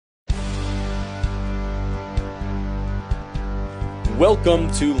Welcome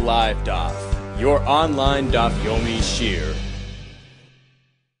to Live DAF, your online DAF Yomi Shir.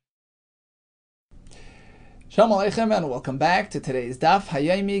 Shalom Aleichem and welcome back to today's DAF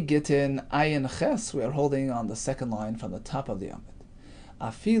Hayomi GITTEN Ayin Ches. We are holding on the second line from the top of the Amid.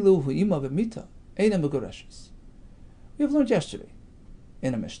 Afilu hu'ima b'mita eina megureshes. We have learned yesterday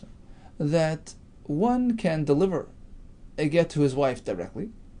in a Mishnah that one can deliver a get to his wife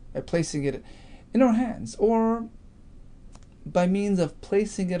directly by placing it in her hands or by means of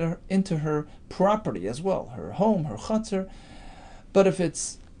placing it into her property as well, her home, her chutzner. But if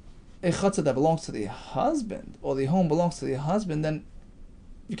it's a chutzner that belongs to the husband, or the home belongs to the husband, then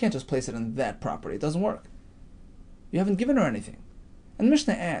you can't just place it in that property. It doesn't work. You haven't given her anything. And the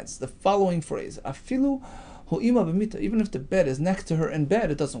Mishnah adds the following phrase, Afilu hu'ima b'mita, even if the bed is next to her in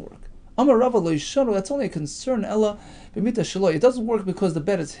bed, it doesn't work. Amar Rava lo yishanu, that's only a concern, ella b'mita shelo, it doesn't work because the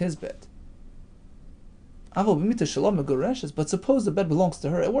bed is his bed. Aval b'mita shelo megureshes, but suppose the bed belongs to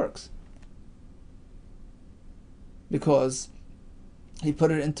her, it works. Because he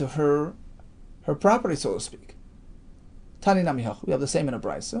put it into her property, so to speak. Tani namihach, we have the same in a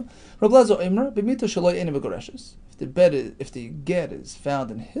brayso. Rabbi Lezo Imra, b'mita shelo eina megureshes. If the get is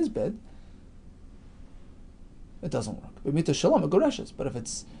found in his bed, it doesn't work. B'mita shelo megureshes, but if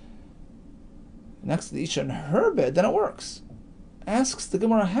it's next to the isha in her bed, then it works. Asks the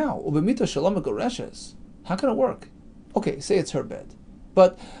Gemara how? B'mita shelo megureshes. How can it work? Okay, say it's her bed.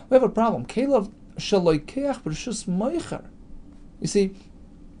 But we have a problem. Kelev shaloikeach b'reshus moicher. You see,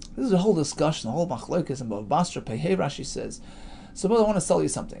 this is a whole discussion, a whole machlokes, and Basra Pehei Rashi says, suppose I want to sell you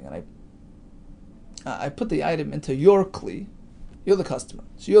something, and I put the item into your kli, you're the customer,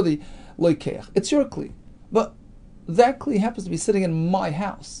 so you're the loikeach, it's your kli, but that kli happens to be sitting in my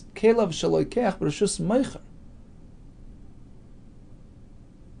house. Kelev shaloikeach b'reshus moicher.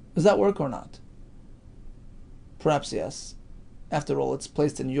 Does that work or not? Perhaps yes. After all, it's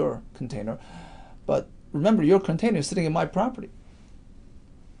placed in your container. But remember, your container is sitting in my property.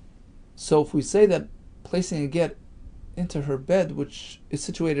 So if we say that placing a get into her bed, which is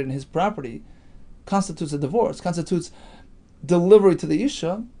situated in his property, constitutes a divorce, constitutes delivery to the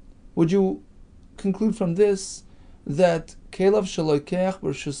Isha, would you conclude from this that Kelev shaloikeach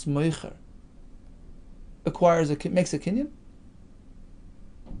b'reshus moicher makes a kinyan?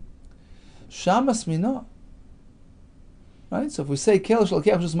 Shamas mina. Right? So if we say Kelev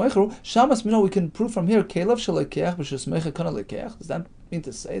shaloikeach b'reshus moicher, shamas mina, we can prove from here Kelev shaloikeach b'reshus moicher kana leikeach. Does that mean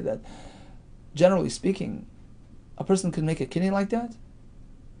to say that, generally speaking, a person can make a kinyan like that?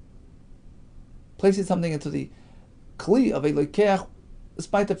 Placing something into the kli of a leikeach,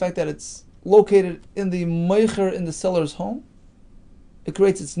 despite the fact that it's located in the moicher, in the seller's home, it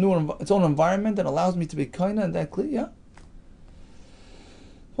creates its own environment and allows me to be kaina in that kli. Yeah.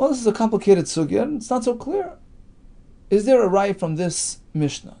 Well, this is a complicated sugya, and it's not so clear. Is there a raya from this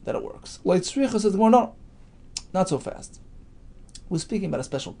Mishnah that it works? Leitzricha says, no, not so fast. We're speaking about a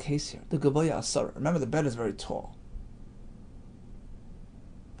special case here. The Gavaya Asara. Remember, the bed is very tall.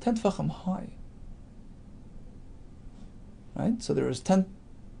 10 tefachim high. Right? So there is a 10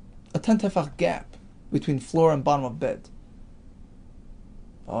 tefach gap between floor and bottom of bed.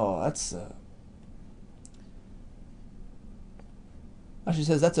 Oh, that's... Actually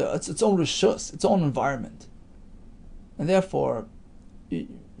says it's its own rishus, its own environment. And therefore,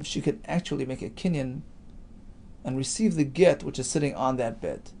 she could actually make a kinyan and receive the get which is sitting on that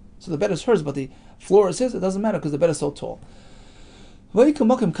bed. So the bed is hers, but the floor is his. It doesn't matter because the bed is so tall. You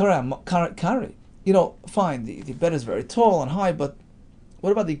know, fine, the bed is very tall and high, but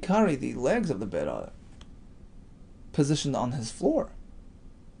what about the kari? The legs of the bed are positioned on his floor.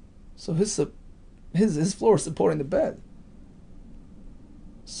 So his floor is supporting the bed.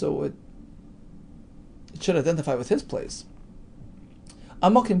 So it should identify with his place.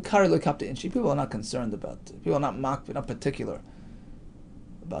 Amokim kari lokapte inchi. People are not concerned about. People are not particular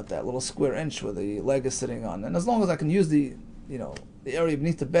about that little square inch where the leg is sitting on. And as long as I can use the area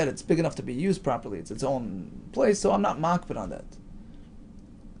beneath the bed, it's big enough to be used properly. It's its own place, so I'm not makbid on that.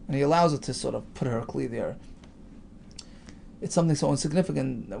 And he allows it to sort of put her kli there. It's something so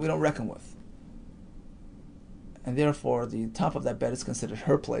insignificant that we don't reckon with. And therefore, the top of that bed is considered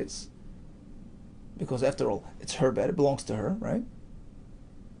her place. Because after all, it's her bed, it belongs to her, right?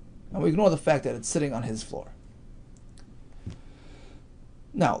 And we ignore the fact that it's sitting on his floor.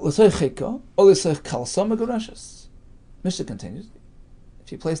 Now, l'soich chika, or l'soich kalsa megureshes. Mishnah continues.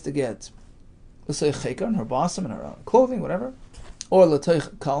 If you place the get, l'soich chika, in her bosom, in her clothing, whatever, or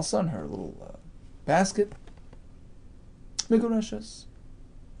l'soich kalsa, in her little basket, megureshes.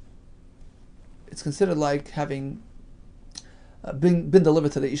 It's considered like having been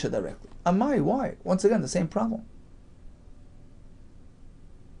delivered to the Isha directly. Amai, why? Once again, the same problem.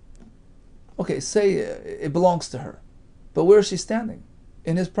 Okay, say it belongs to her, but where is she standing?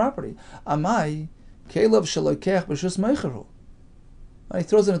 In his property. Amai kelev shalokech b'shus meicheru. He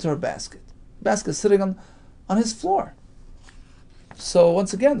throws it into her basket. The basket is sitting on his floor. So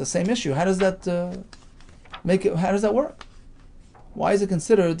once again, the same issue. How does that make it? How does that work? Why is it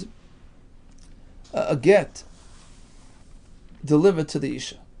considered a get delivered to the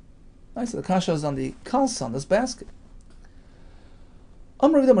isha? Right, so the kasha is on the kalsa, on this basket.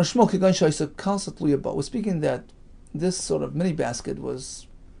 We're speaking that this sort of mini basket was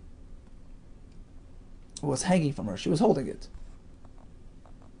hanging from her. She was holding it.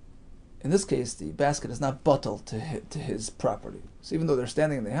 In this case, the basket is not bottled to his property. So even though they're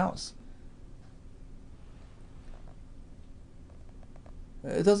standing in the house,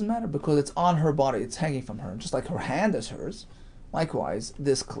 it doesn't matter because it's on her body. It's hanging from her, just like her hand is hers. Likewise,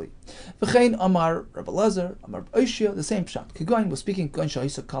 this kli. V'chein Amar Rabbi Lezer, Amar Oishia, the same pshat. Kigoyin was speaking Goyin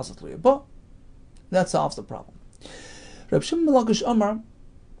Shahisa Kasat Luyaba. That solves the problem. Reb Shimon Malakish Amar,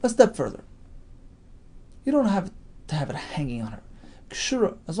 a step further. You don't have to have it hanging on her.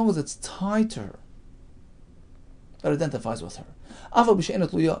 Kshura, as long as it's tied to her, that identifies with her. Afa b'she'enot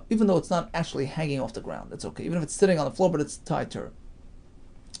luya, even though it's not actually hanging off the ground, it's okay. Even if it's sitting on the floor, but it's tied to her,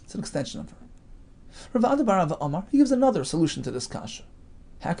 it's an extension of her. Rav Adabar Rav Amar, he gives another solution to this kasha.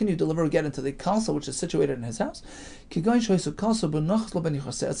 How can you deliver a get into the kalsa which is situated in his house? It's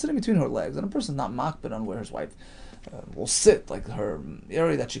sitting between her legs, and a person's not makbid on where his wife will sit, like her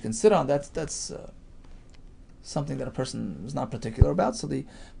area that she can sit on. That's something that a person is not particular about. So the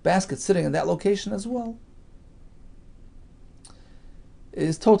basket sitting in that location as well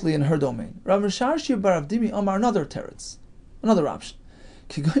is totally in her domain. Rav Risharshi Bar Avdimi Amar, another teretz, another option.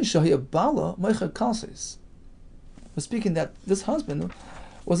 We're speaking that this husband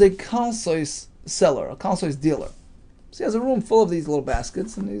was a kalsois seller, a kalsois dealer. So he has a room full of these little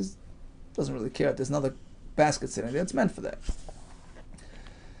baskets, and he doesn't really care if there's another basket sitting there. It's meant for that.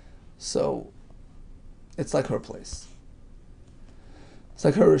 So it's like her place. It's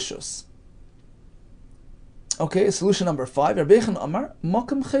like her rishus. Okay, solution number 5. Amar,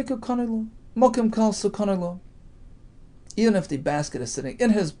 mokem cheka kanelo, mokem kalso kanelo. Even if the basket is sitting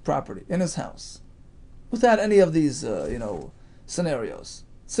in his property, in his house, without any of these, scenarios,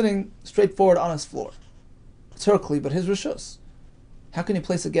 sitting straightforward on his floor. It's her kli, but his rishus. How can you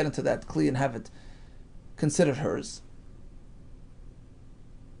place a get into that kli and have it considered hers?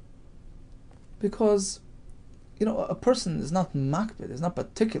 Because, a person is not makbid, is not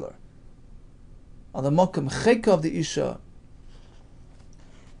particular on the mokem cheka of the isha,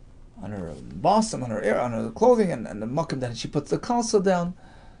 on her bosom, on her clothing, and the makom that she puts the kalsa down.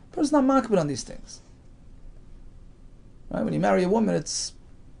 The person's not makbid on these things. Right? When you marry a woman, it's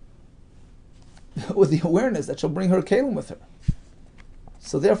with the awareness that she'll bring her kalim with her.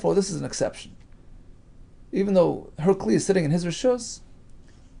 So therefore, this is an exception. Even though her kli is sitting in his rishus,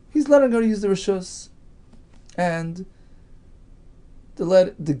 he's letting her use the rishus, and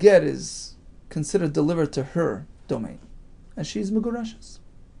the get is considered delivered to her domain, and she's megurashas.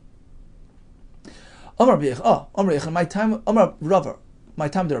 Amar Yechon, my time. Amar Raver, my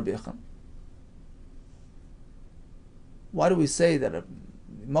time to Rabbi Yechon. Why do we say that a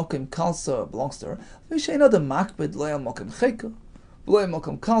mokem kalsa belongs to her? We say another makbid loyal mokem cheka, loyal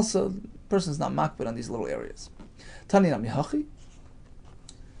mokem kalsa. Person's not makbid on these little areas. Tani Mihachi.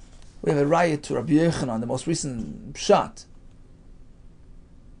 We have a riot to Rabbi Yechon on the most recent pshat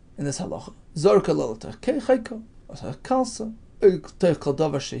in this halacha. Zorka lolata cheka, kalsa, teich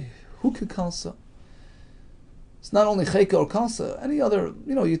davar shehuke kalsa. It's not only cheka or kalsa, any other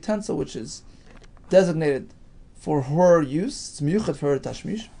utensil which is designated for her use. It's miyuchat for her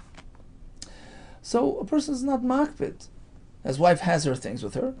tashmish. So a person is not makbid. His wife has her things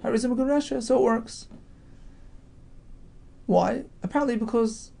with her. Harizim Gurasha, so it works. Why? Apparently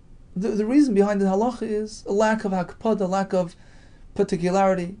because the reason behind the halacha is a lack of hakpad, a lack of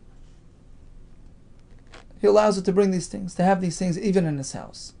particularity. He allows her to bring these things, to have these things even in his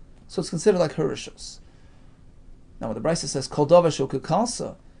house. So it's considered like her rishus. Now, when the Brisa says kol davar shehu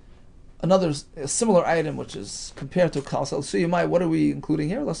kalsa, a similar item which is compared to kalsa, l'suyimai, what are we including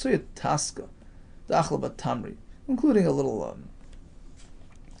here? L'suya taska, the achlabat tamri, including a little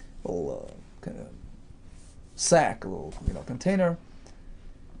kind of sack, a little container,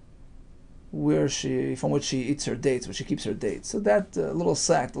 from which she eats her dates, where she keeps her dates. So that little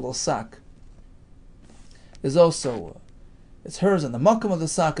sack is also it's hers, and the makom of the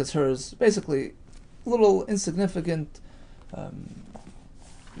sack is hers. Basically, little insignificant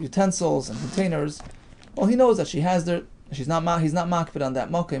utensils and containers. Well, he knows that she has there. He's not makbid on that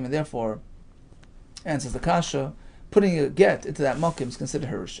makom, and therefore answers the kasha. Putting a get into that makom is considered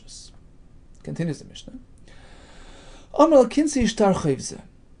her rishus. Continues the Mishnah. Amar kinsi ishtar chayvze.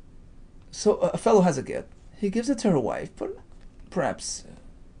 So a fellow has a get. He gives it to her wife, but perhaps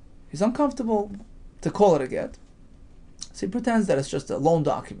he's uncomfortable to call it a get. So he pretends that it's just a loan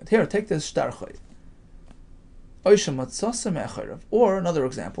document. Here, take this shtar chayv. Or another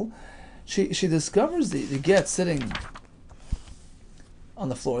example, she discovers the get sitting on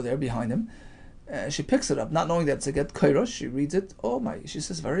the floor there behind him. She picks it up, not knowing that it's a get kairos. She reads it. Oh my! She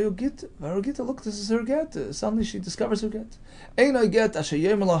says, "Very good, look, this is her get." Suddenly, she discovers her get. It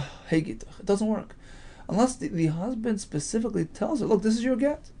doesn't work unless the husband specifically tells her, "Look, this is your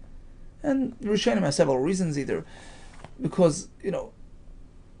get." And Rishonim has several reasons, either because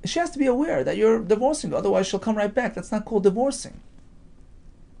she has to be aware that you're divorcing her, otherwise she'll come right back. That's not called divorcing.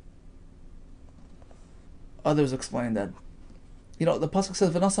 Others explain that the pasuk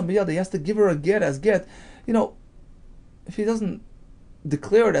says v'nasam b'yad. He has to give her a get as get. If he doesn't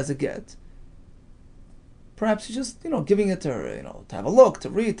declare it as a get, perhaps he's just giving it to her, to have a look,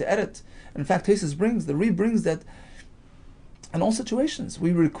 to read, to edit. And in fact, Tesis brings that in all situations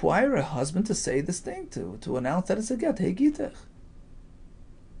we require a husband to say this thing, to announce that it's a get. Hey gitech.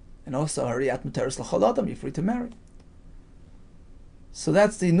 And also hariyat materis l'chol adam. You're free to marry. So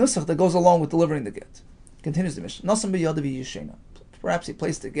that's the nusach that goes along with delivering the get. Continues the Mishnah. Nasam b'yad v'yishena. Perhaps he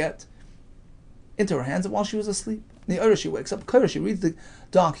placed the get into her hands while she was asleep. She wakes up, she reads the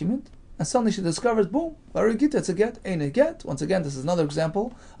document, and suddenly she discovers, boom, very good, it's a get, ain't a get. Once again, this is another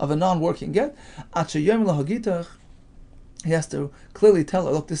example of a non-working get. He has to clearly tell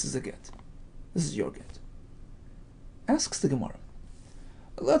her, look, this is a get. This is your get. Asks the Gemara.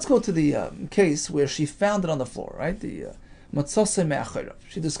 Let's go to the case where she found it on the floor, right? The matzase me'achayrav.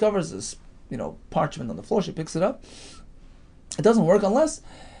 She discovers this, parchment on the floor. She picks it up. It doesn't work unless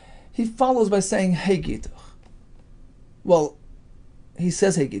he follows by saying, hey gitach. Well, he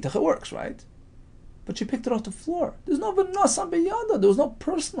says, hey gitach, it works, right? But she picked it off the floor. There's no v'nasam b'yada. There was no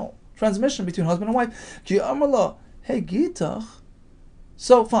personal transmission between husband and wife. Ki amarla, hey gitach.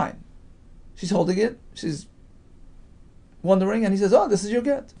 So, fine. She's holding it. She's wondering, and he says, oh, this is your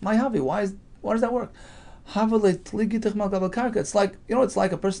get. My havi. Why does that work? It's like, it's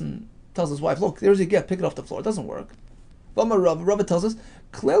like a person tells his wife, look, there's your get, pick it off the floor. It doesn't work. But Rabbi tells us,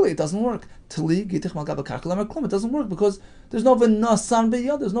 clearly it doesn't work. It doesn't work because there's no v'nasan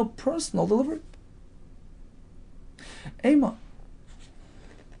b'yad, there's no personal delivery. Ema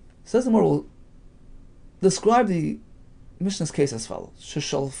says the more will describe the Mishnah's case as follows. She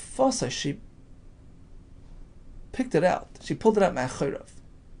picked it out. She pulled it out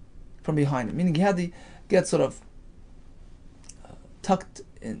from behind him, meaning he had the get sort of tucked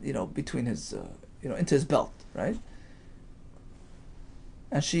in, between his, into his belt, right?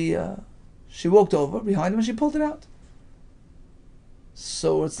 And she walked over behind him and she pulled it out.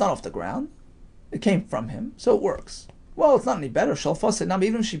 So it's not off the ground. It came from him, so it works. Well, it's not any better. Now,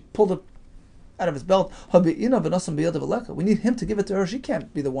 even if she pulled it out of his belt, we need him to give it to her. She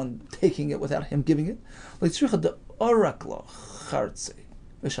can't be the one taking it without him giving it. What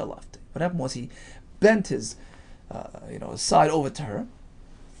happened was he bent his side over to her,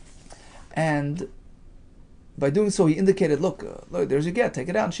 and by doing so he indicated, look, there's your get, take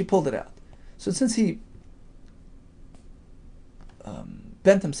it out, and she pulled it out. So since he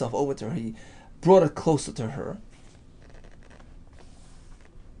bent himself over to her, he brought it closer to her.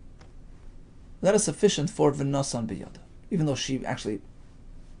 That is sufficient for v'nasan b'yada, even though she actually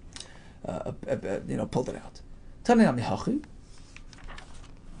pulled it out.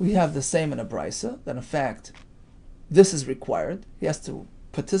 We have the same in a brisa, that in fact this is required. He has to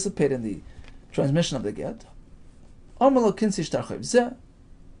participate in the transmission of the get.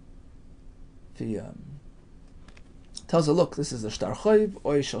 He tells her, look, this is the shtar chayv,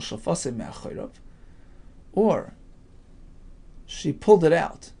 or she pulled it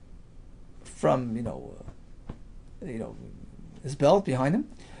out from his belt behind him.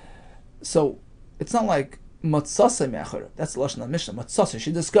 So it's not like matzase me'acharav. That's the lashon of the Mishnah. Matzase,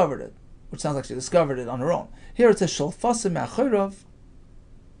 she discovered it, which sounds like she discovered it on her own. Here it says shalfase me'acharav,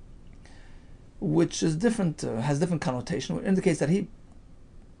 which is different, has different connotation. It indicates that he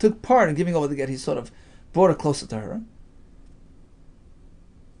took part in giving over the get. He sort of brought it closer to her.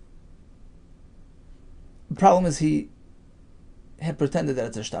 The problem is he had pretended that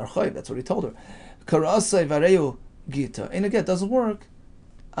it's a shtar chayv. That's what he told her. Karasei vareu gita. And again, it doesn't work.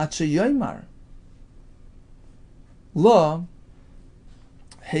 Ache yoymar la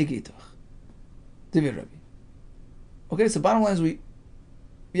hegitach divi Rabbi. Okay, so bottom line is we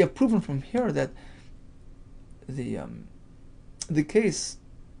have proven from here that the case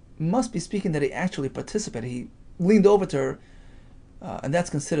must be speaking that he actually participated. He leaned over to her and that's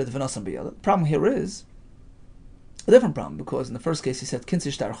considered v'nosam biyada. The problem here is a different problem, because in the first case he said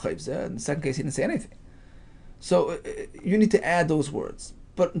kinsi shtar chayvzeh, in the second case he didn't say anything. So you need to add those words.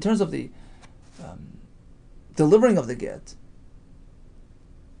 But in terms of the delivering of the get,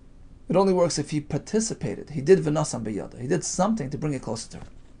 it only works if he participated. He did v'nosam biyada. He did something to bring it closer to her.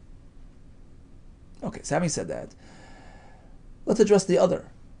 Okay, so having said that, let's address the other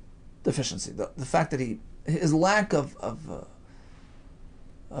deficiency, the fact that his lack of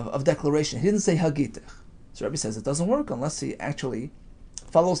declaration. He didn't say hagitech. So Rabbi says it doesn't work unless he actually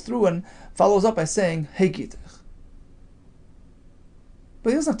follows through and follows up by saying hagitech.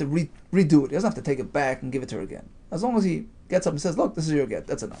 But he doesn't have to redo it. He doesn't have to take it back and give it to her again. As long as he gets up and says, "Look, this is your get,"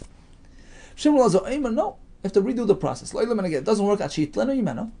 that's enough. No, you have to redo the process. It doesn't work. It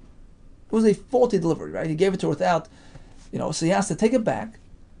was a faulty delivery, right? He gave it to her without, so he has to take it back.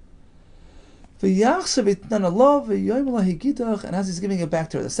 And as he's giving it back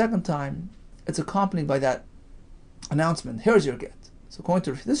to her the second time, it's accompanied by that announcement, "Here's your get." So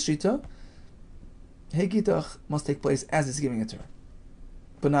according to this shita, Hegitach must take place as he's giving it to her,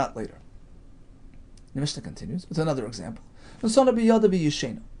 but not later. The Mishnah continues with another example.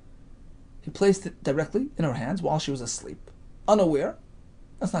 He placed it directly in her hands while she was asleep, unaware.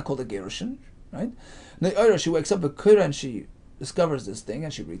 That's not called a gerushin, right? She wakes up and she discovers this thing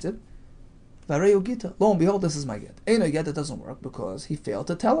and she reads it. Lo and behold, this is my get. Eino get, it doesn't work because he failed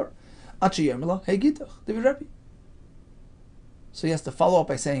to tell her. So he has to follow up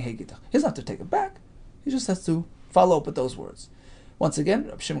by saying hey gitach. He doesn't have to take it back. He just has to follow up with those words. Once again,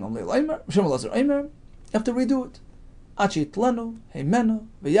 you have to redo it.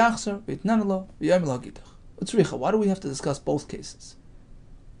 Why do we have to discuss both cases?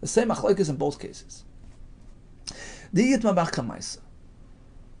 The same machlokes in both cases. We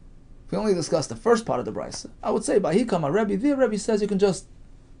only discussed the first part of the brisa. I would say by Hikam Rebbe, the Rebbe says you can just,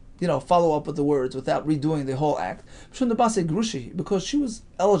 follow up with the words without redoing the whole act. Because she was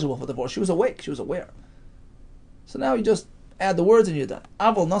eligible for divorce, she was awake, she was aware. So now you just add the words and you're done.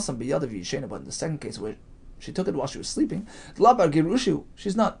 But in the second case where she took it while she was sleeping,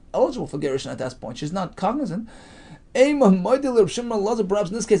 she's not eligible for gerushin at that point. She's not cognizant. Perhaps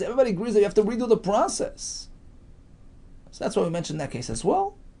in this case, everybody agrees that you have to redo the process. So that's why we mentioned that case as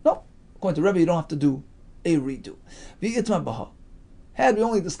well. No, according to Rebbe, you don't have to do a redo. Had we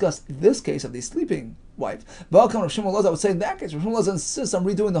only discussed this case of the sleeping wife, I would say in that case, Rav Shimon insists on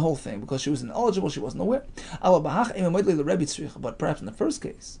redoing the whole thing because she was ineligible, she wasn't aware. But perhaps in the first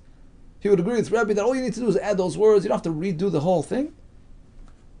case, he would agree with Rebbe that all you need to do is add those words, you don't have to redo the whole thing.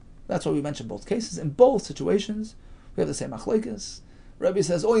 That's why we mentioned both cases. In both situations, we have the same machlokes. Rebbe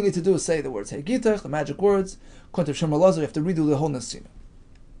says all you need to do is say the words hey gitach, the magic words. According to Shimon Lazar, you have to redo the whole nesina.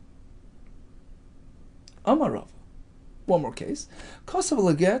 Amarav. One more case. Kosav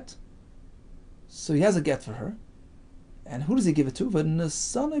leget. So he has a get for her. And who does he give it to?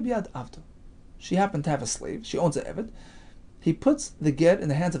 She happened to have a slave. She owns an eved. He puts the get in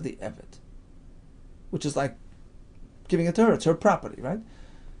the hands of the eved, which is like giving it to her. It's her property, right?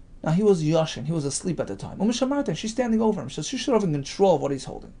 Now he was yashin. He was asleep at the time. She's standing over him. So she should have in control of what he's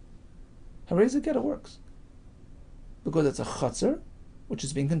holding. How get it works? Because it's a chatzar, which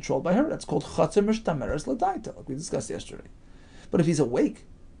is being controlled by her. That's called chatzar mishtameres l'daita, like we discussed yesterday. But if he's awake,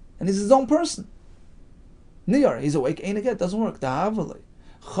 and he's his own person, niyar, he's awake, ain't a get, doesn't work. Chatzar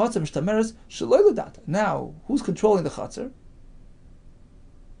mishtameres shaloi l'daita. Now, who's controlling the chatzar?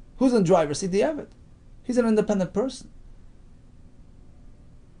 Who's in the driver's seat? The eved. He's an independent person.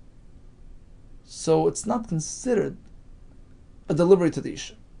 So it's not considered a delivery to the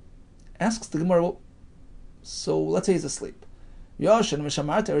Isha. Asks the Gemara, well, so let's say he's asleep. Yashin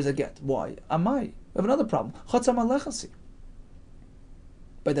Mishamarta is a get. Why? Amai. We have another problem. Chatzar malechasi.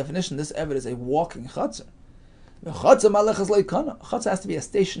 By definition, this eved is a walking chatzar. Chatzar malechas leikana. Chatzar has to be a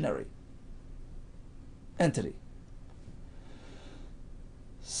stationary entity.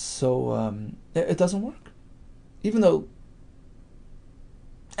 So it doesn't work. Even though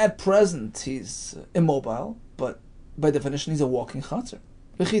at present he's immobile, but by definition he's a walking chatzar.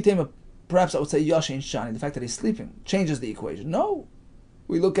 Perhaps I would say Yashin Shani, the fact that he's sleeping, changes the equation. No.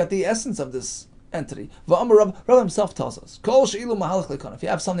 We look at the essence of this entity. Rav himself tells us, if you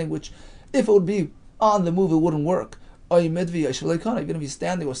have something which, if it would be on the move, it wouldn't work. Even if he's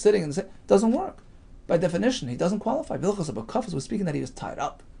standing or sitting, and it doesn't work. By definition, he doesn't qualify. We're speaking that he was tied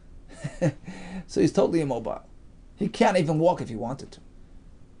up. So he's totally immobile. He can't even walk if he wanted to.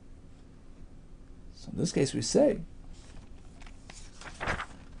 So in this case we say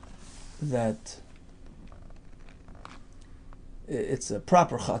that it's a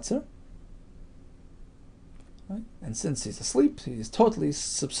proper chatzar, Right? And since he's asleep, he's totally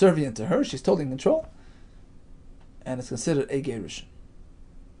subservient to her. She's totally in control. And it's considered a gerushin.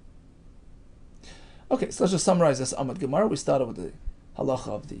 Okay, so let's just summarize this Amud Gemara. We started with the halacha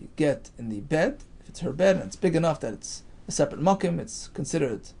of the get in the bed. If it's her bed and it's big enough that it's a separate makim, it's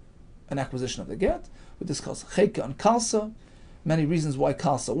considered an acquisition of the get. We discussed cheka and kalsa, many reasons why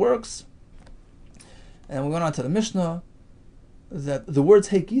kalsa works. And we went on to the Mishnah that the words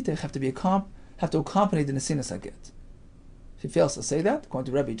heikitech have to accompany the nesinas get. If he fails to say that,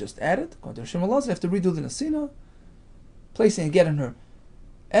 according to Rebbe, just add it. According to Shimon Elazar, you have to redo the nesina, placing a get in her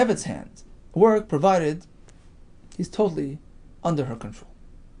Evet's hand. Work provided he's totally under her control.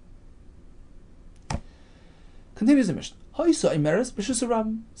 Continues the Mishnah.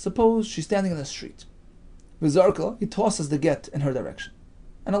 Suppose she's standing in the street. V'zarka, he tosses the get in her direction,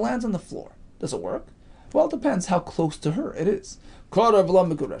 and it lands on the floor. Does it work? Well, it depends how close to her it is. If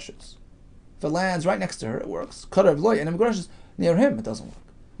it lands right next to her, it works. And near him, it doesn't work.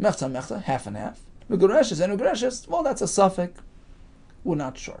 Half and half. Well, that's a suffix. We're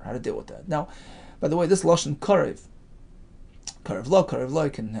not sure how to deal with that. Now, by the way, this lashon karev lo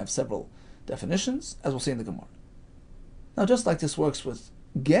can have several definitions, as we'll see in the Gemara. Now, just like this works with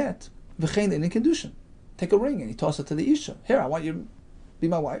get, v'chein in kedushin. Take a ring and you toss it to the isha. Here, I want you to be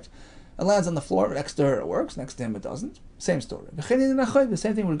my wife. It lands on the floor. Next to her, it works. Next to him, it doesn't. Same story. The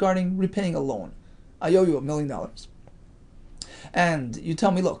same thing regarding repaying a loan. I owe you $1 million, and you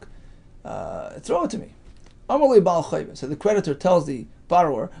tell me, look, throw it to me. So the creditor tells the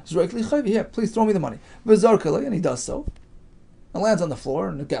borrower, here, please throw me the money. And he does so. It lands on the floor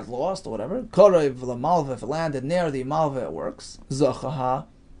and it got lost or whatever. If it landed near the malve, it works. Zachaha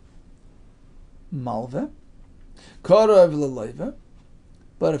malve.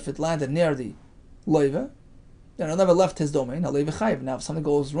 But if it landed near the loive, then it never left his domain. Now, if something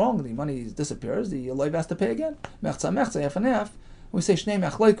goes wrong, the money disappears, the loive has to pay again. Half and half. We say shnei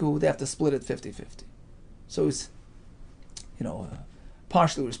mechleiku, they have to split it 50-50. So he's,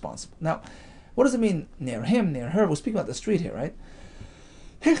 partially responsible. Now, what does it mean near him, near her? We're speaking about the street here, right?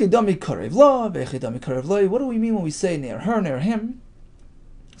 What do we mean when we say near her, near him?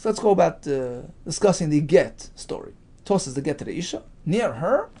 So let's go about discussing the get story. Tosses the get to the isha. Near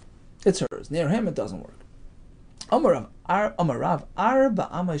her, it's hers. Near him, it doesn't work. Amarav arba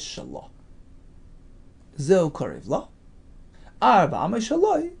amay shallah. Zeu karev la. Arba amay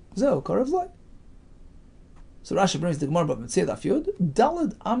shaloi. Zeu karev la. So Rashi brings the Gemara about Mitzvah Daf Yud.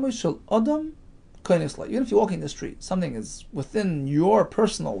 Dalad amay shal adam kainis la. Even if you're walking in the street, something is within your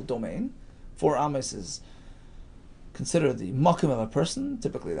personal domain. 4 amas is considered the makim of a person.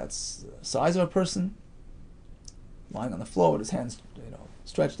 Typically, that's the size of a person, lying on the floor with his hands,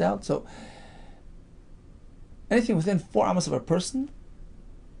 stretched out. So anything within 4 amas of a person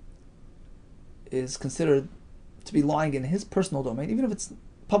is considered to be lying in his personal domain, even if it's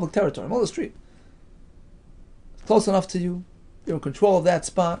public territory, middle of the street. It's close enough to you, you're in control of that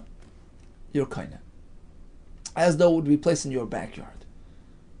spot, you're kaina. As though it would be placed in your backyard.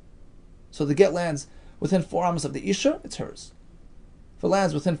 So the get lands within 4 amas of the isha, it's hers. If it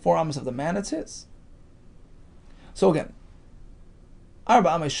lands within 4 amas of the man, it's his. So again, arba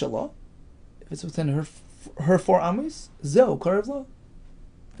amay shalah, if it's within her 4 amas, zeu karev lo,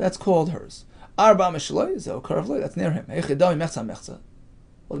 that's called hers. Arba amay shalah, zeu karev lo, that's near him. Well,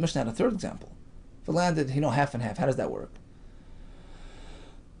 the Mishnah had a third example. If it landed, half and half, how does that work?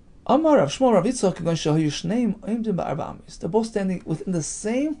 Amar Rav Shmuel Rav Yitzchak k'gon shehayu shneim oimdim ba'arba amas. They're both standing within the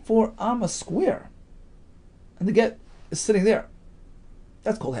same 4 amas square, and the get is sitting there.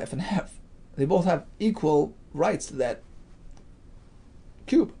 That's called half and half. They both have equal rights to that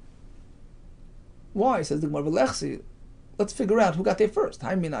cube. Why? Says the Gemara V'lechsi. Let's figure out who got there first.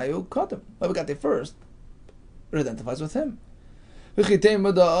 Ha'minayu kodem. Whoever got there first, it identifies with him. Perhaps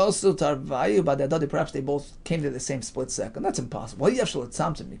they both came to the same split second. That's impossible. You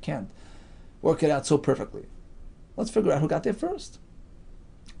can't work it out so perfectly. Let's figure out who got there first.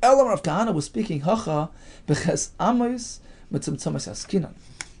 Elam Rav Kahana was speaking hacha because amos mitzimtzamas askinan.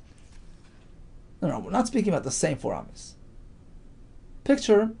 No, we're not speaking about the same 4 amas.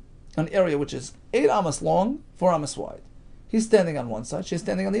 Picture an area which is 8 amas long, 4 amas wide. He's standing on one side, she's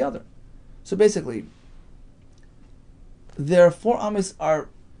standing on the other. So basically, their 4 amas are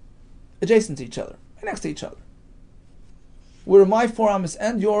adjacent to each other, right next to each other. Where my 4 amas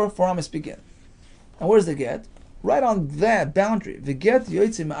end, your 4 amas begin. And where's the get? Right on that boundary. The get the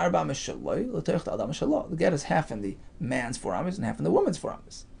get is half in the man's 4 amas and half in the woman's 4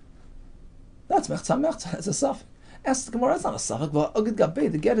 amas. That's mechza mechza. That's a suffix. Ask the Gemara, that's not a suffix. But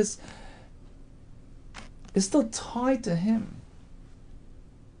the get is still tied to him.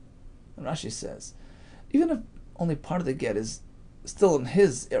 And Rashi says, even if only part of the get is still in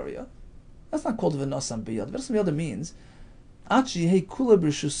his area, that's not called v'nosam biyad. V'nosam biyad means achi hey kula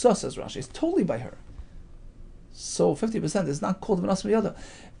b'rishusah, says Rashi. It's totally by her. So 50% is not called v'nosam biyad.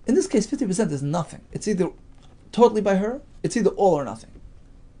 In this case, 50% is nothing. It's either totally by her, it's either all or nothing.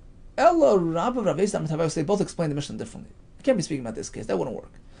 Ella Rabbi Yehuda, they both explain the Mishnah differently. I can't be speaking about this case. That wouldn't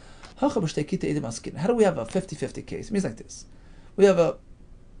work. How do we have a 50-50 case? It means like this. We have a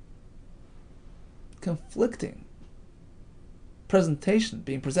conflicting presentation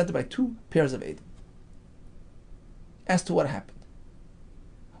being presented by two pairs of Eidim as to what happened.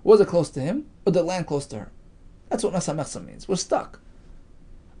 Was it close to him, or did it land close to her? That's what Nasa Mechsa means. We're stuck.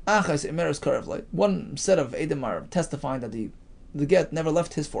 One set of Eidim are testifying that the get never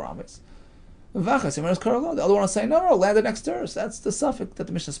left his forearms. The other one is saying, no, landed next to her. So that's the suffix that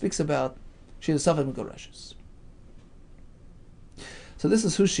the Mishnah speaks about. She's a suffix Megoreshes. So this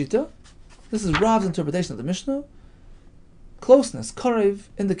is Hushita. This is Rav's interpretation of the Mishnah. Closeness, Karev,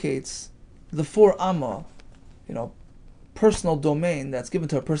 indicates the 4 amma, personal domain that's given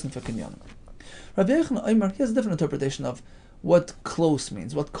to a person for kinyan. Rabbi Yehuda Kessler, he has a different interpretation of what close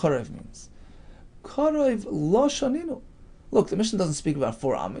means, what Karev means. Karev lo shaninu. Look, the Mishnah doesn't speak about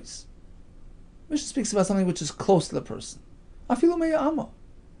 4 ammis. The Mishnah speaks about something which is close to the person. Afilu meya amma.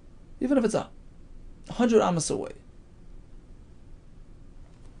 Even if it's 100 ammas away.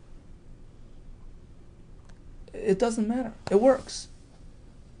 It doesn't matter. It works.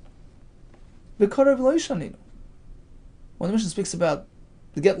 V'karev lo shaninu. When the Mishnah speaks about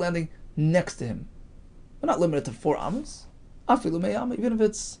the get landing next to him, we're not limited to 4 ammas. Afilu meya amma, even if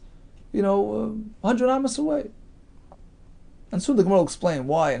it's 100 ammas away. And soon the Gemara will explain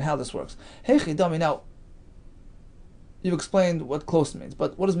why and how this works. Hey Chidami, now you've explained what close means,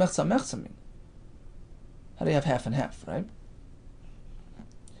 but what does mechza mean? How do you have half and half, right?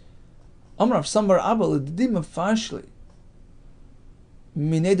 Amrav Sambar Abel Didim Fashli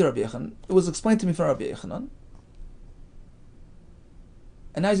Mined Rabbi Yechanan. It was explained to me from Rabbi Yechanan,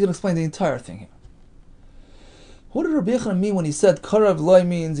 and now he's going to explain the entire thing here. What did Rabbi Yechanan mean when he said Karav Loi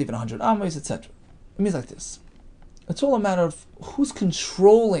means even 100 Amos, etc.? It means like this. It's all a matter of who's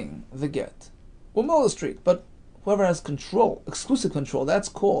controlling the get. We'll mow the street, but whoever has control, exclusive control, that's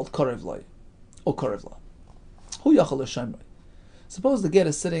called Karev Loi or Karev La. Hu Yachal L'Shaimrei. Suppose the get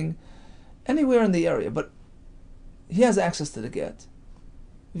is sitting anywhere in the area, but he has access to the get.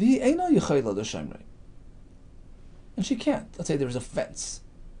 V'hi eino Yachal L'Shaimrei. And she can't. Let's say there's a fence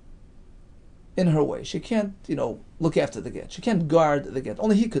in her way. She can't, look after the get. She can't guard the get.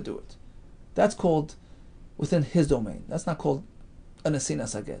 Only he could do it. That's called within his domain. That's not called an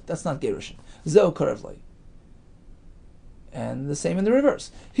asinas aget. That's not gerushin. Zeo karev loi. And the same in the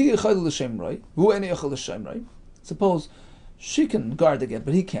reverse. Suppose she can guard the get,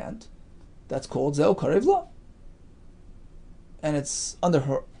 but he can't. That's called zeo karev lo. And it's under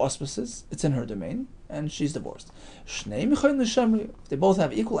her auspices. It's in her domain, and she's divorced. If they both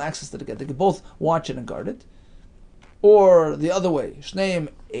have equal access to the get, they can both watch it and guard it. Or the other way,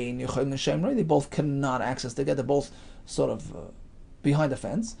 they both cannot access the get. They're both sort of behind the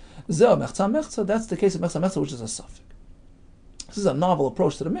fence. That's the case of mechza, which is a suffix. This is a novel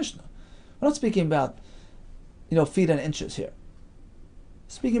approach to the Mishnah. We're not speaking about, feet and inches here.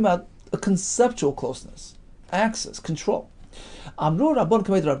 Speaking about a conceptual closeness, access, control. So,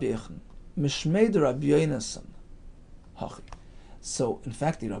 in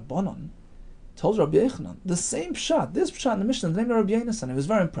fact, the Rabbanon told Rabbi Yehuda the same pshat, this pshat in the Mishnah, the name of Rabbi Yehuda, and he was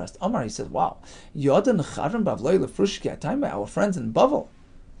very impressed. Amar, he said, wow, our friends in Bavel,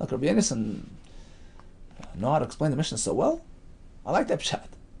 like Rabbi Yehuda, know how to explain the Mishnah so well. I like that pshat.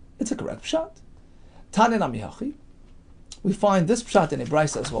 It's a correct pshat. Tanin amihachi. We find this pshat in a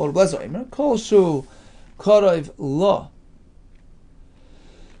brayso as well. Rabbi Yehuda, kol shu karev lo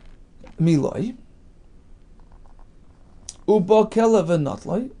miloi uba kelev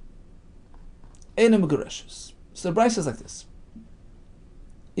v'notloi. So the Bryce says like this: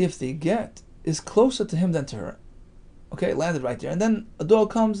 if the get is closer to him than to her, it landed right there, and then a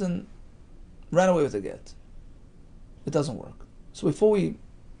dog comes and ran away with the get, it doesn't work. So before we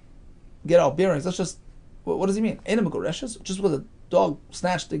get our bearings, let's just, what does he mean? Just because a dog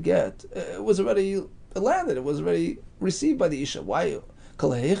snatched the get, it landed, it was already received by the Isha. Why? How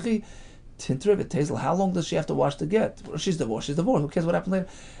long does she have to watch the get? She's divorced. Who cares what happened later?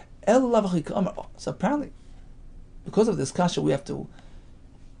 So apparently, because of this kasha, we have to,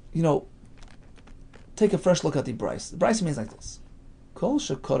 take a fresh look at the Bryce. The Bryce means like this: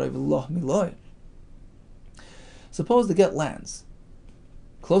 suppose the get lands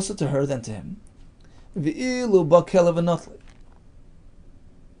closer to her than to him.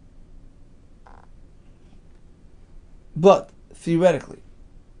 But theoretically,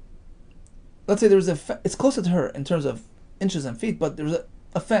 let's say there's it's closer to her in terms of inches and feet, but there's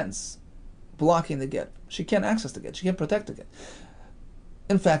a fence blocking the get. She can't access the get. She can't protect the get.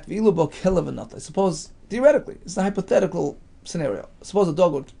 In fact, suppose, theoretically, it's a hypothetical scenario. Suppose a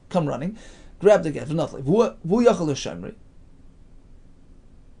dog would come running, grab the get, and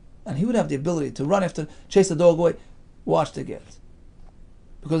he would have the ability to run after, chase the dog away, watch the get.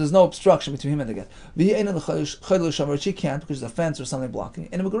 Because there's no obstruction between him and the get. She can't because there's a fence or something blocking.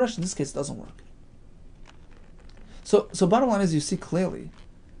 In Meguresh, in this case, it doesn't work. So bottom line is, you see clearly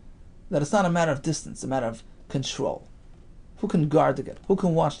that it's not a matter of distance, it's a matter of control. Who can guard the get? Who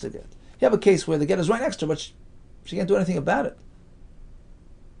can watch the get? You have a case where the get is right next to her, but she can't do anything about it.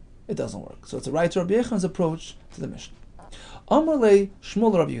 It doesn't work. So it's a right to Rabbi Yechon's approach to the Mishnah. Amar le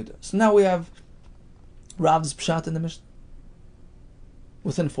Shmuel Rabbi Yehuda. So now we have Rav's pshat in the Mishnah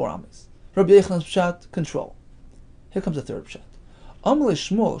within 4 amis. Rabbi Yechon's pshat, control. Here comes the third pshat. Amar le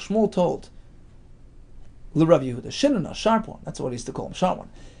Shmuel. Shmuel told le Rabbi Yehuda, Shinana, sharp one. That's what he used to call him, sharp one.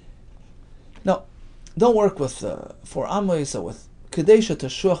 Now, don't work with 4 amis or with Kadesha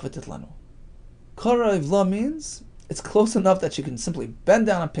Tashuach V'Titlanu. Kara Ivla means it's close enough that you can simply bend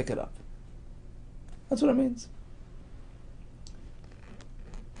down and pick it up. That's what it means.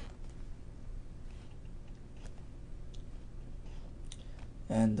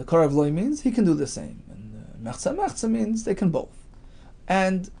 And the Kara Ivla means he can do the same. And Mechza means they can both.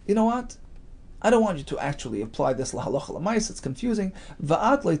 And you know what? I don't want you to actually apply this lahalacha l'mais. It's confusing.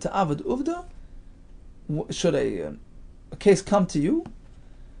 Va'at le ta'avad uvda. Should a case come to you,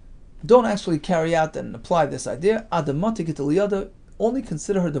 don't actually carry out and apply this idea. Only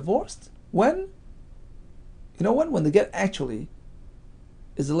consider her divorced when? You know when? When the get actually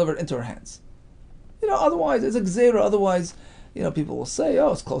is delivered into her hands. Otherwise it's a gzeira. Otherwise, people will say,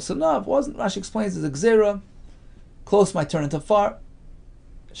 oh, it's close enough. Wasn't Rashi explains it's a gzeira. Close might turn into far.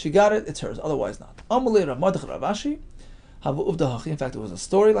 She got it, it's hers. Otherwise not. In fact, it was a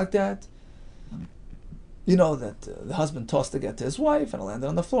story like that. That the husband tossed the get to his wife and it landed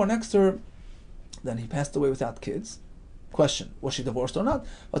on the floor next to her. Then he passed away without kids. Question, was she divorced or not?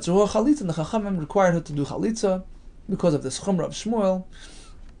 But the Chachamim required her to do chalitza because of this chumrah of Shmuel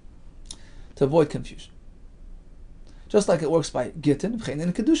to avoid confusion. Just like it works by GITTEN, V'chein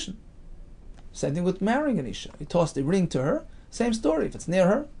and Kedushin. Same thing with marrying an Isha. He tossed the ring to her. Same story. If it's near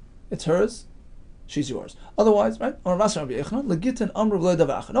her, it's hers. She's yours. Otherwise, right? No.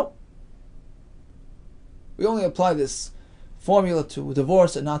 We only apply this formula to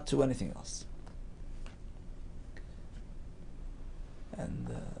divorce and not to anything else. And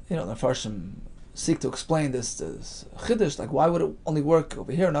the Farshim seek to explain this chiddush, like why would it only work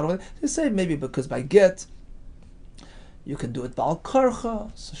over here, not over there? They say maybe because by get you can do it bal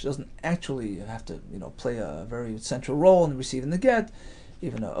karcha, so she doesn't actually have to play a very central role in receiving the get.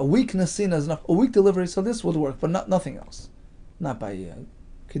 Even a weak nesina is enough, a weak delivery, so this would work, but nothing else. Not by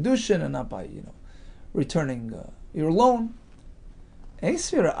kiddushin and not by returning your loan. What do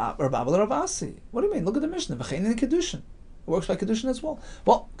you mean? Look at the Mishnah. It works by Kedushin as well.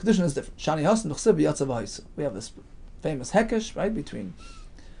 Well, Kedushin is different. We have this famous hekesh, right, between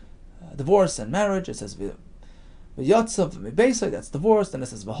divorce and marriage. It says that's divorce. Then it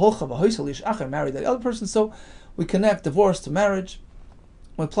says married the other person. So we connect divorce to marriage.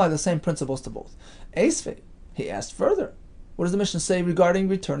 We apply the same principles to both. He asked further. What does the Mishnah say regarding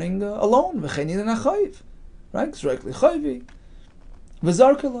returning a loan? Right?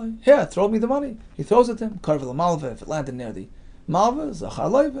 Here, throw me the money. He throws it to him. If it landed near the malva, so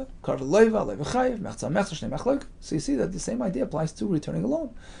you see that the same idea applies to returning a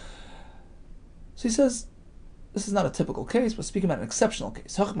loan. So he says, this is not a typical case, we're speaking about an exceptional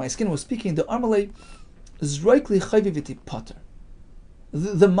case. My skin was speaking, the armalei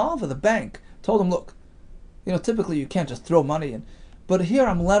the malva, the bank, told him, look, typically you can't just throw money in, but here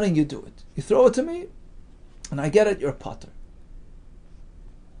I'm letting you do it. You throw it to me, and I get it, you're a potter.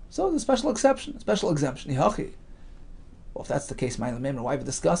 So the special exception, special exemption. Well, if that's the case, why would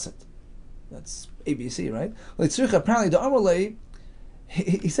discuss it? That's ABC, right? Apparently, the Amalei,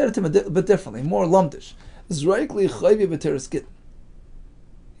 he said it to him a bit differently, more lumdish.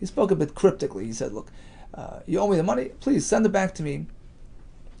 He spoke a bit cryptically. He said, look, you owe me the money, please send it back to me.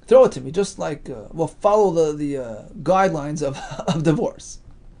 Throw it to me, just like, follow the guidelines of divorce,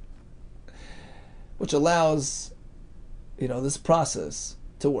 which allows, this process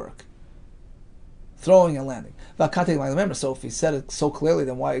to work. Throwing and landing. So if he said it so clearly,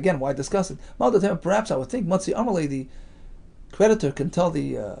 then why discuss it? Perhaps I would think, the creditor can tell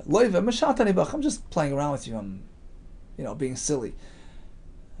the loiva, I'm just playing around with you, I'm being silly.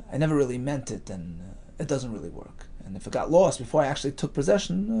 I never really meant it, and it doesn't really work. And if it got lost before I actually took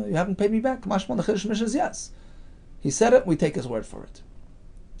possession, you haven't paid me back. Mashmon, the Chiddush Mishnah is yes. He said it, we take his word for it.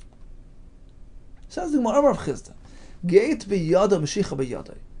 Says the Gemara of Chisda, Geit biyada Mashicha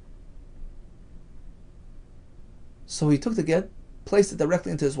biyadai. So he took the get, placed it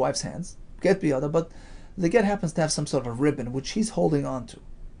directly into his wife's hands, get biyada, but the get happens to have some sort of a ribbon which he's holding on to.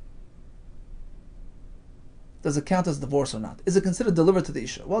 Does it count as divorce or not? Is it considered delivered to the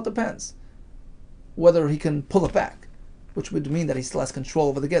Isha? Well, it depends. Whether he can pull it back, which would mean that he still has control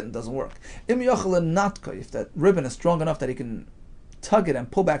over the get and doesn't work. If that ribbon is strong enough that he can tug it and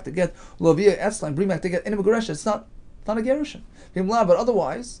pull back the get, and bring back the get, it's not a gerushin. But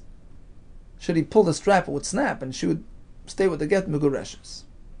otherwise, should he pull the strap, it would snap and she would stay with the get megureshes.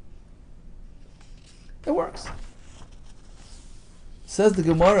 It works. Says the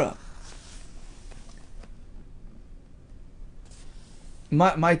Gemara,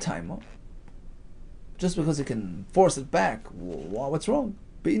 my time, just because he can force it back, what's wrong?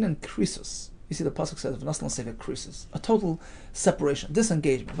 Bein and krisus. You see the pasuk says, "V'naslan sefer krisus," a total separation,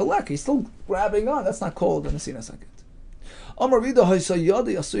 disengagement. But like he's still grabbing on. That's not called an asina sakit.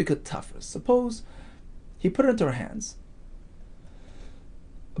 Suppose he put it into her hands,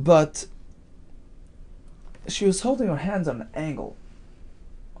 but she was holding her hands on an angle,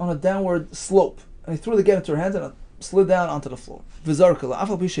 on a downward slope, and he threw the get into her hands and it slid down onto the floor. Even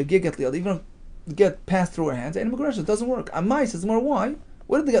if the get passed through her hands, and it doesn't work. Amai says more why?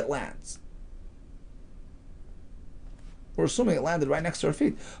 Where did the get land? We're assuming it landed right next to her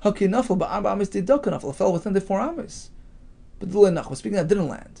feet. Fell within the 4 amis. But we're speaking that didn't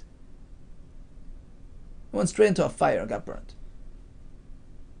land. It went straight into a fire and got burnt.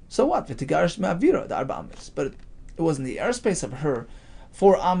 So what? But it was in the airspace of her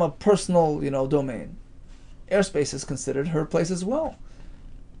 4 amma personal, domain. Airspace is considered her place as well.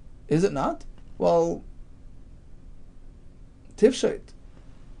 Is it not? Well, tifshait.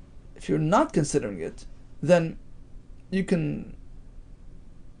 If you're not considering it, then you can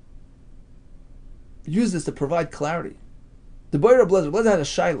use this to provide clarity. The Boyer Blazer had a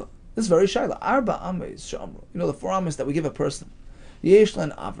shaila. This very shaila. Arba ames shamru. The 4 ames that we give a person. Yesh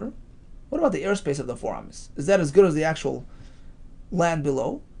lan aver. What about the airspace of the 4 ames? Is that as good as the actual land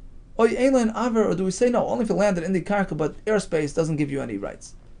below? Or ein lan aver, or do we say no? Only if it landed in the karka, but airspace doesn't give you any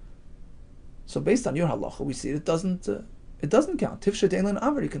rights. So based on your halacha, we see it doesn't count. Tifshet ein lan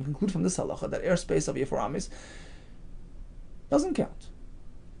aver. You can conclude from this halacha that airspace of your 4 ames doesn't count.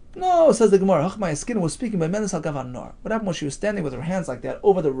 No, says the Gemara, Hachmai Skin was speaking by Menes al Gavan Nor. What happened was she was standing with her hands like that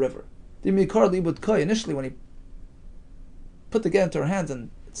over the river. Initially, when he put the get into her hands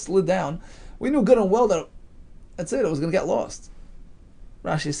and it slid down, we knew good and well that that's it was going to get lost.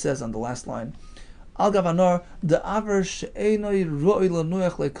 Rashi says on the last line, Al Gavan Nor, the aver she'enoi ro'i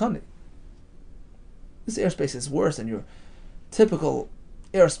l'nuach le'kani. This airspace is worse than your typical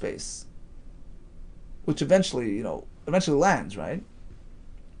airspace, which eventually lands, right?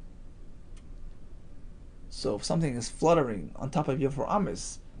 So if something is fluttering on top of your 4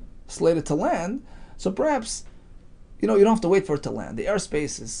 ames, slated to land, so perhaps, you don't have to wait for it to land. The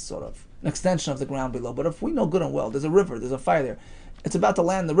airspace is sort of an extension of the ground below. But if we know good and well, there's a river, there's a fire there, it's about to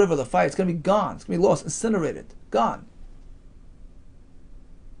land in the river, the fire, it's going to be gone, it's going to be lost, incinerated, gone.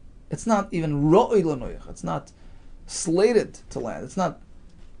 It's not even ro'oi l'noyach, it's not slated to land, it's not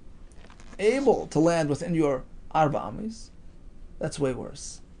able to land within your arba ames. That's way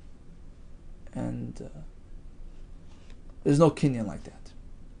worse. And there's no kinyan like that.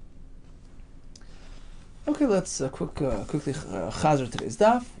 Okay, let's quickly chazer today's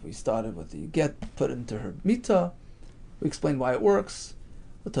daf. We started with the get put into her mita. We explained why it works.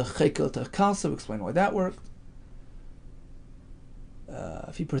 With the chekel to kalsa, we explained why that worked.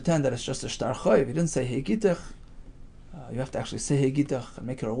 If you pretend that it's just a shtar choy, if you didn't say hey gittech, you have to actually say hey gittech and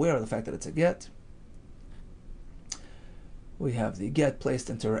make her aware of the fact that it's a get. We have the get placed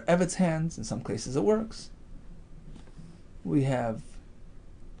into her evet's hands. In some cases it works. We have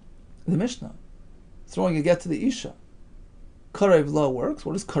the Mishnah throwing a get to the Isha. Karev law works.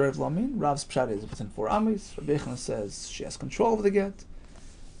 What does karev law mean? Rav's pshat is within 4 amis. Rabbi Yehuda says she has control over the get.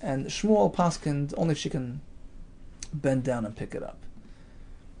 And Shmuel paskined only if she can bend down and pick it up.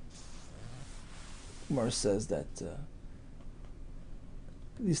 Umar says that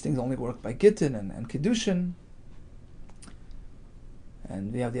these things only work by GITTEN and Kiddushin.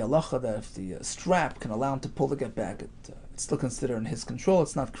 And we have the halacha that if the strap can allow him to pull the get back, it's still considered in his control.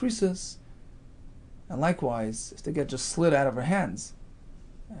 It's not krisis. And likewise, if the get just slid out of her hands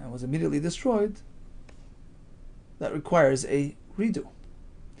and was immediately destroyed, that requires a redo.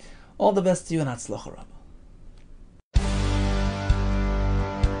 All the best to you and Hatzlacha Rabbi.